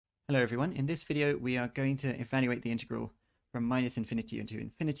Hello everyone, in this video we are going to evaluate the integral from minus infinity into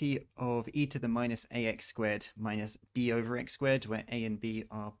infinity of e to the minus ax squared minus b over x squared, where a and b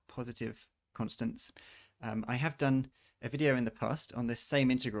are positive constants. I have done a video in the past on this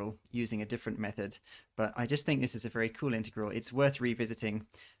same integral using a different method, but I just think this is a very cool integral. It's worth revisiting.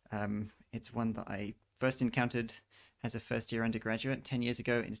 It's one that I first encountered as a first-year undergraduate 10 years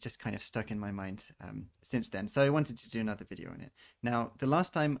ago, and it's just kind of stuck in my mind since then. So I wanted to do another video on it. Now, the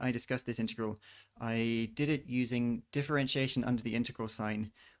last time I discussed this integral, I did it using differentiation under the integral sign,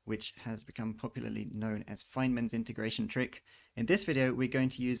 which has become popularly known as Feynman's integration trick. In this video, we're going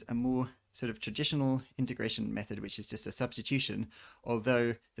to use a more sort of traditional integration method, which is just a substitution,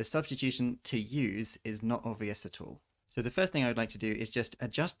 although the substitution to use is not obvious at all. So the first thing I would like to do is just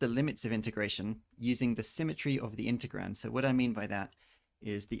adjust the limits of integration using the symmetry of the integrand. So what I mean by that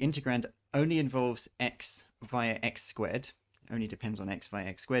is the integrand only involves x via x squared, only depends on x via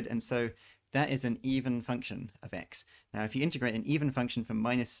x squared, and so that is an even function of x. Now if you integrate an even function from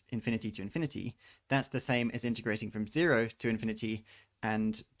minus infinity to infinity, that's the same as integrating from 0 to infinity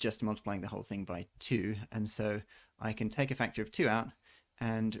and just multiplying the whole thing by 2. And so I can take a factor of 2 out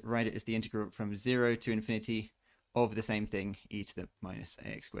and write it as the integral from 0 to infinity of the same thing, e to the minus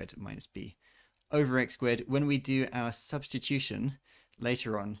ax squared minus b over x squared. When we do our substitution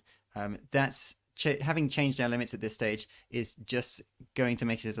later on, that's having changed our limits at this stage is just going to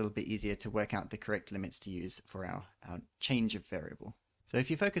make it a little bit easier to work out the correct limits to use for our change of variable. So if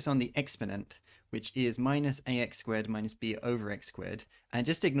you focus on the exponent, which is minus ax squared minus b over x squared, and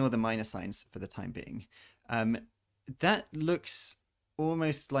just ignore the minus signs for the time being, that looks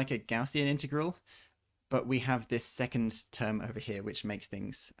almost like a Gaussian integral, but we have this second term over here, which makes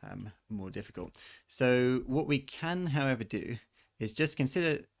things more difficult. So what we can, however, do is just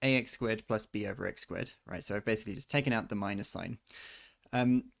consider ax squared plus b over x squared, right? So I've basically just taken out the minus sign.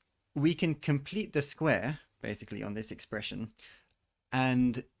 We can complete the square, basically, on this expression.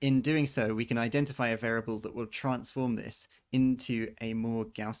 And in doing so, we can identify a variable that will transform this into a more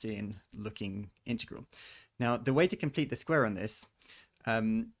Gaussian-looking integral. Now, the way to complete the square on this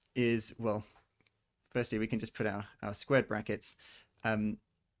is, well, firstly, we can just put our squared brackets.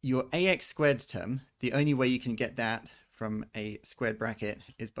 Your ax squared term, the only way you can get that from a squared bracket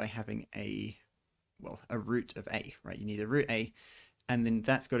is by having a root of a, right? You need a root a, and then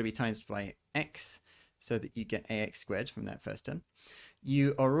that's got to be times by x so that you get ax squared from that first term.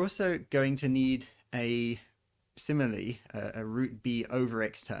 You are also going to need similarly, a root b over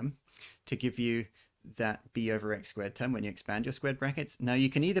x term to give you that b over x squared term when you expand your squared brackets. Now you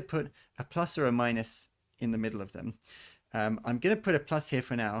can either put a plus or a minus in the middle of them. I'm going to put a plus here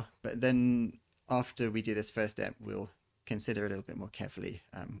for now, but then after we do this first step, we'll consider a little bit more carefully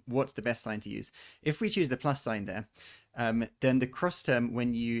what's the best sign to use. If we choose the plus sign there, then the cross term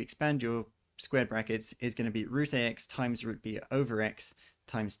when you expand your squared brackets is going to be root ax times root b over x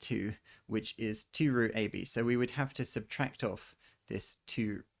times 2, which is 2 root ab. So we would have to subtract off this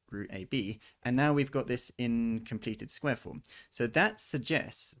 2 root ab, and now we've got this in completed square form. So that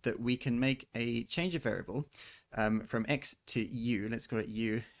suggests that we can make a change of variable from x to u, let's call it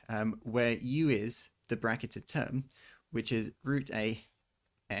u, where u is the bracketed term, which is root a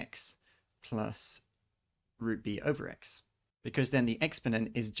x plus root b over x, because then the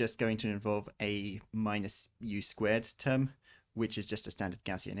exponent is just going to involve a minus u squared term, which is just a standard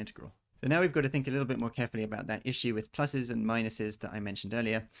Gaussian integral. So now we've got to think a little bit more carefully about that issue with pluses and minuses that I mentioned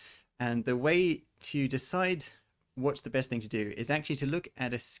earlier. And the way to decide what's the best thing to do is actually to look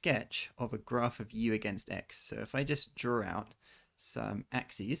at a sketch of a graph of u against x. So if I just draw out some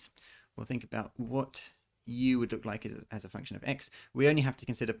axes, we'll think about what u would look like as a function of x. We only have to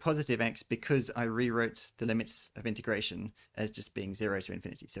consider positive x because I rewrote the limits of integration as just being 0 to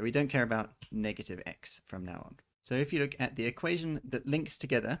infinity. So we don't care about negative x from now on. So if you look at the equation that links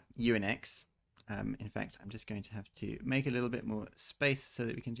together u and x, in fact, I'm just going to have to make a little bit more space so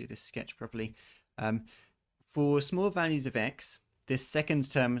that we can do this sketch properly. For small values of x, this second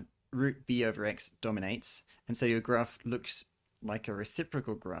term, root b over x, dominates, and so your graph looks like a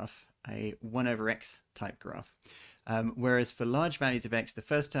reciprocal graph, a 1 over x type graph. Whereas for large values of x, the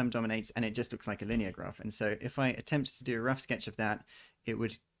first term dominates and it just looks like a linear graph. And so if I attempt to do a rough sketch of that, it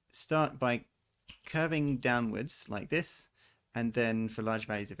would start by curving downwards like this, and then for large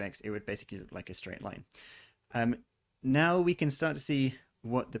values of x, it would basically look like a straight line. Now we can start to see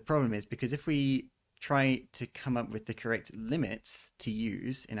what the problem is, because if we try to come up with the correct limits to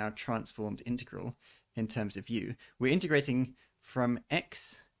use in our transformed integral in terms of u, we're integrating from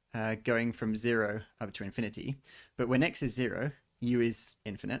x going from 0 up to infinity, but when x is 0, u is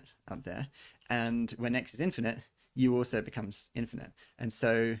infinite up there, and when x is infinite, u also becomes infinite. And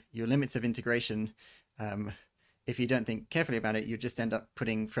so your limits of integration, if you don't think carefully about it, you just end up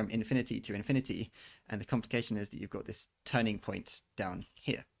putting from infinity to infinity. And the complication is that you've got this turning point down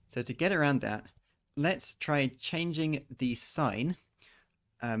here. So to get around that, let's try changing the sign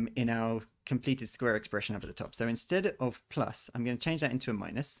in our completed square expression up at the top. So instead of plus, I'm going to change that into a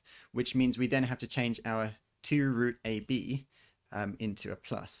minus, which means we then have to change our 2 root AB into a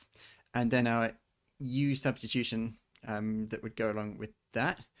plus. And then our u substitution that would go along with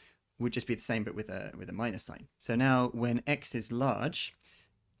that would just be the same, but with a minus sign. So now when x is large,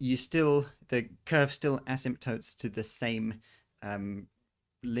 the curve still asymptotes to the same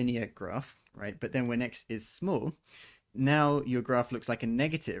linear graph, right? But then when x is small, now your graph looks like a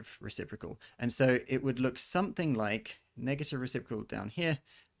negative reciprocal. And so it would look something like negative reciprocal down here,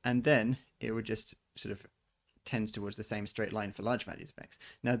 and then it would just sort of tend towards the same straight line for large values of x.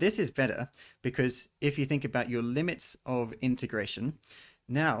 Now this is better because if you think about your limits of integration,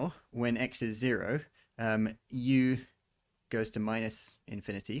 now when x is 0, u goes to minus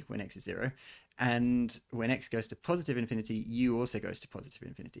infinity when x is 0, and when x goes to positive infinity, u also goes to positive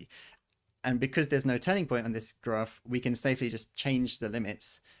infinity. And because there's no turning point on this graph, we can safely just change the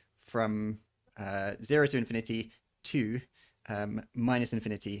limits from 0 to infinity to minus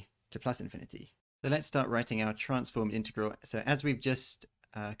infinity to plus infinity. So let's start writing our transformed integral. So as we've just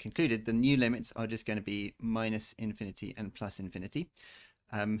concluded, the new limits are just going to be minus infinity and plus infinity.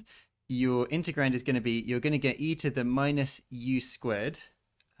 Your integrand is going to be, you're going to get e to the minus u squared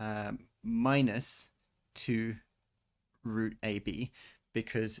minus 2 root ab,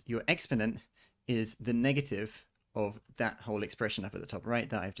 because your exponent is the negative of that whole expression up at the top right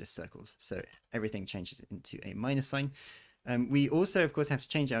that I've just circled. So everything changes into a minus sign. We also, of course, have to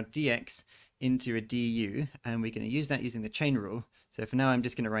change our dx into a du, and we're going to use that using the chain rule. So for now, I'm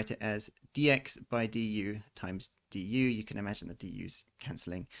just going to write it as dx by du times du. You can imagine the du's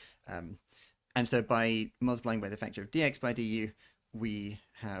cancelling. And so by multiplying by the factor of dx by du, we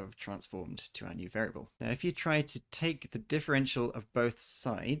have transformed to our new variable. Now, if you try to take the differential of both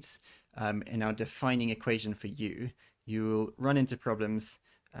sides in our defining equation for u, you'll run into problems.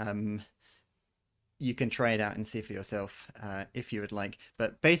 You can try it out and see for yourself if you would like.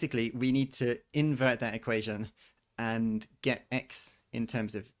 But basically, we need to invert that equation and get x in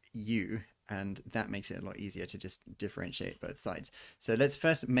terms of u, and that makes it a lot easier to just differentiate both sides. So let's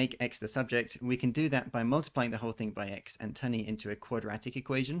first make x the subject. We can do that by multiplying the whole thing by x and turning it into a quadratic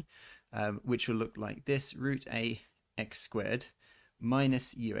equation, which will look like this: root a x squared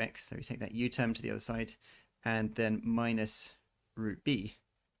minus ux, so we take that u term to the other side, and then minus root b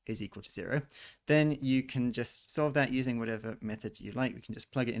is equal to 0. Then you can just solve that using whatever method you like. We can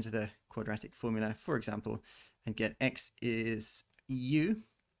just plug it into the quadratic formula, for example, and get x is u.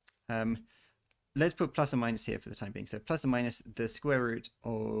 Let's put plus or minus here for the time being. So plus or minus the square root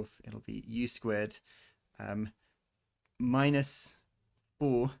of, it'll be u squared minus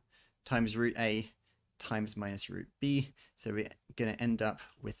 4 times root a times minus root b. So we're going to end up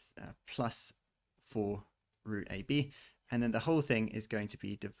with plus 4 root ab. And then the whole thing is going to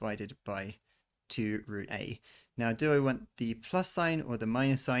be divided by 2 root a. Now, do I want the plus sign or the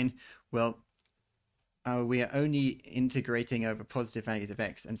minus sign? Well, we are only integrating over positive values of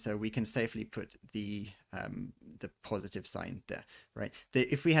x, and so we can safely put the positive sign there, right?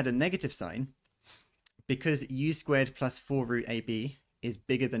 If we had a negative sign, because u squared plus 4 root ab is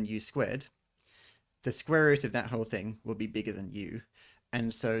bigger than u squared, the square root of that whole thing will be bigger than u,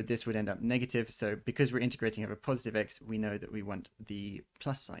 and so this would end up negative. So because we're integrating over positive x, we know that we want the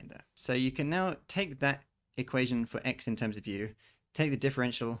plus sign there. So you can now take that equation for x in terms of u, take the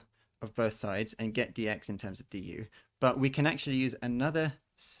differential of both sides and get dx in terms of du. But we can actually use another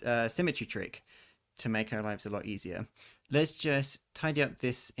symmetry trick to make our lives a lot easier. Let's just tidy up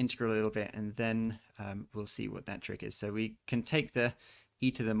this integral a little bit, and then we'll see what that trick is. So we can take the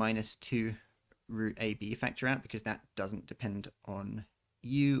e to the minus 2 root ab factor out, because that doesn't depend on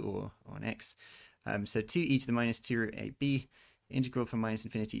u or on x. So 2e to the minus 2 root ab, integral from minus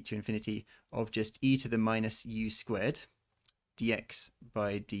infinity to infinity of just e to the minus u squared dx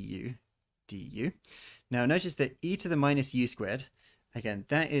by du. Now notice that e to the minus u squared, again,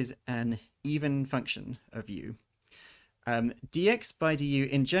 that is an even function of u. Dx by du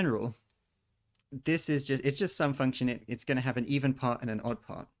in general, this is just some function. It's going to have an even part and an odd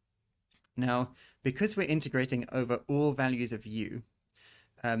part. Now, because we're integrating over all values of u,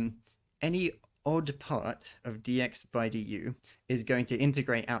 any odd part of dx by du is going to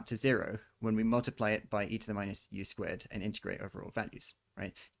integrate out to 0 when we multiply it by e to the minus u squared and integrate over all values,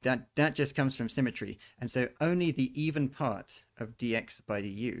 right? That just comes from symmetry. And so only the even part of dx by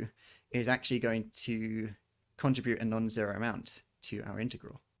du is actually going to contribute a non-zero amount to our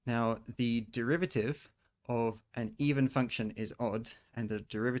integral. Now, the derivative of an even function is odd, and the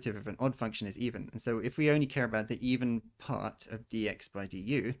derivative of an odd function is even. And so if we only care about the even part of dx by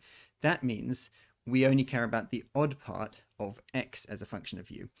du, that means we only care about the odd part of x as a function of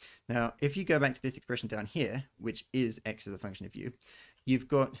u. Now, if you go back to this expression down here, which is x as a function of u, you've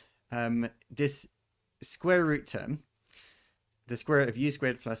got this square root term, the square root of u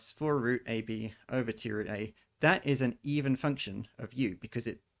squared plus 4 root ab over 2 root a. That is an even function of u because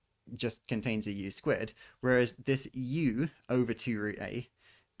it just contains a u squared, whereas this u over 2 root a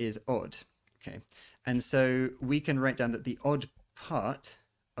is odd. Okay, and so we can write down that the odd part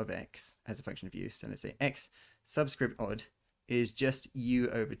of x as a function of u, so let's say x subscript odd, is just u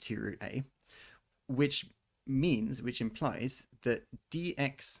over 2 root a, which implies that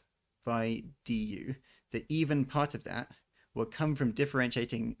dx by du, the even part of that, will come from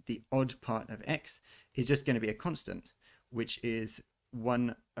differentiating the odd part of x is just going to be a constant, which is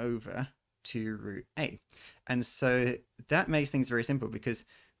 1 over 2 root a. And so that makes things very simple because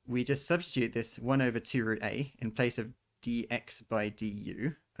we just substitute this 1 over 2 root a in place of dx by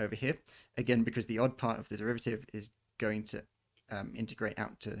du over here, again because the odd part of the derivative is going to integrate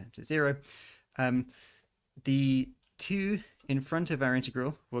out to 0. The 2 in front of our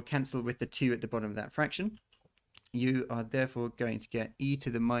integral will cancel with the 2 at the bottom of that fraction. You are therefore going to get e to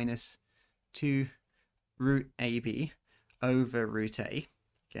the minus 2 root ab over root a,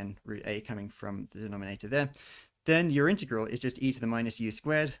 again root a coming from the denominator there. Then your integral is just e to the minus u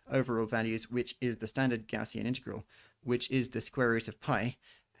squared over all values, which is the standard Gaussian integral, which is the square root of pi.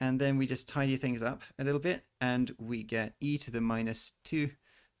 And then we just tidy things up a little bit and we get e to the minus 2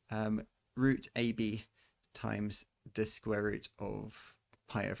 root ab times the square root of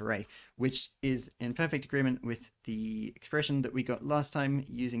pi over a, which is in perfect agreement with the expression that we got last time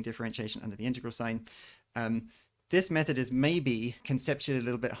using differentiation under the integral sign. This method is maybe conceptually a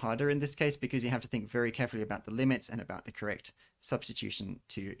little bit harder in this case because you have to think very carefully about the limits and about the correct substitution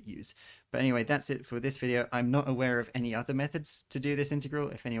to use. But anyway, that's it for this video. I'm not aware of any other methods to do this integral.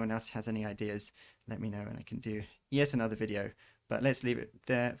 If anyone else has any ideas, let me know and I can do yet another video. But let's leave it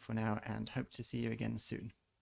there for now and hope to see you again soon.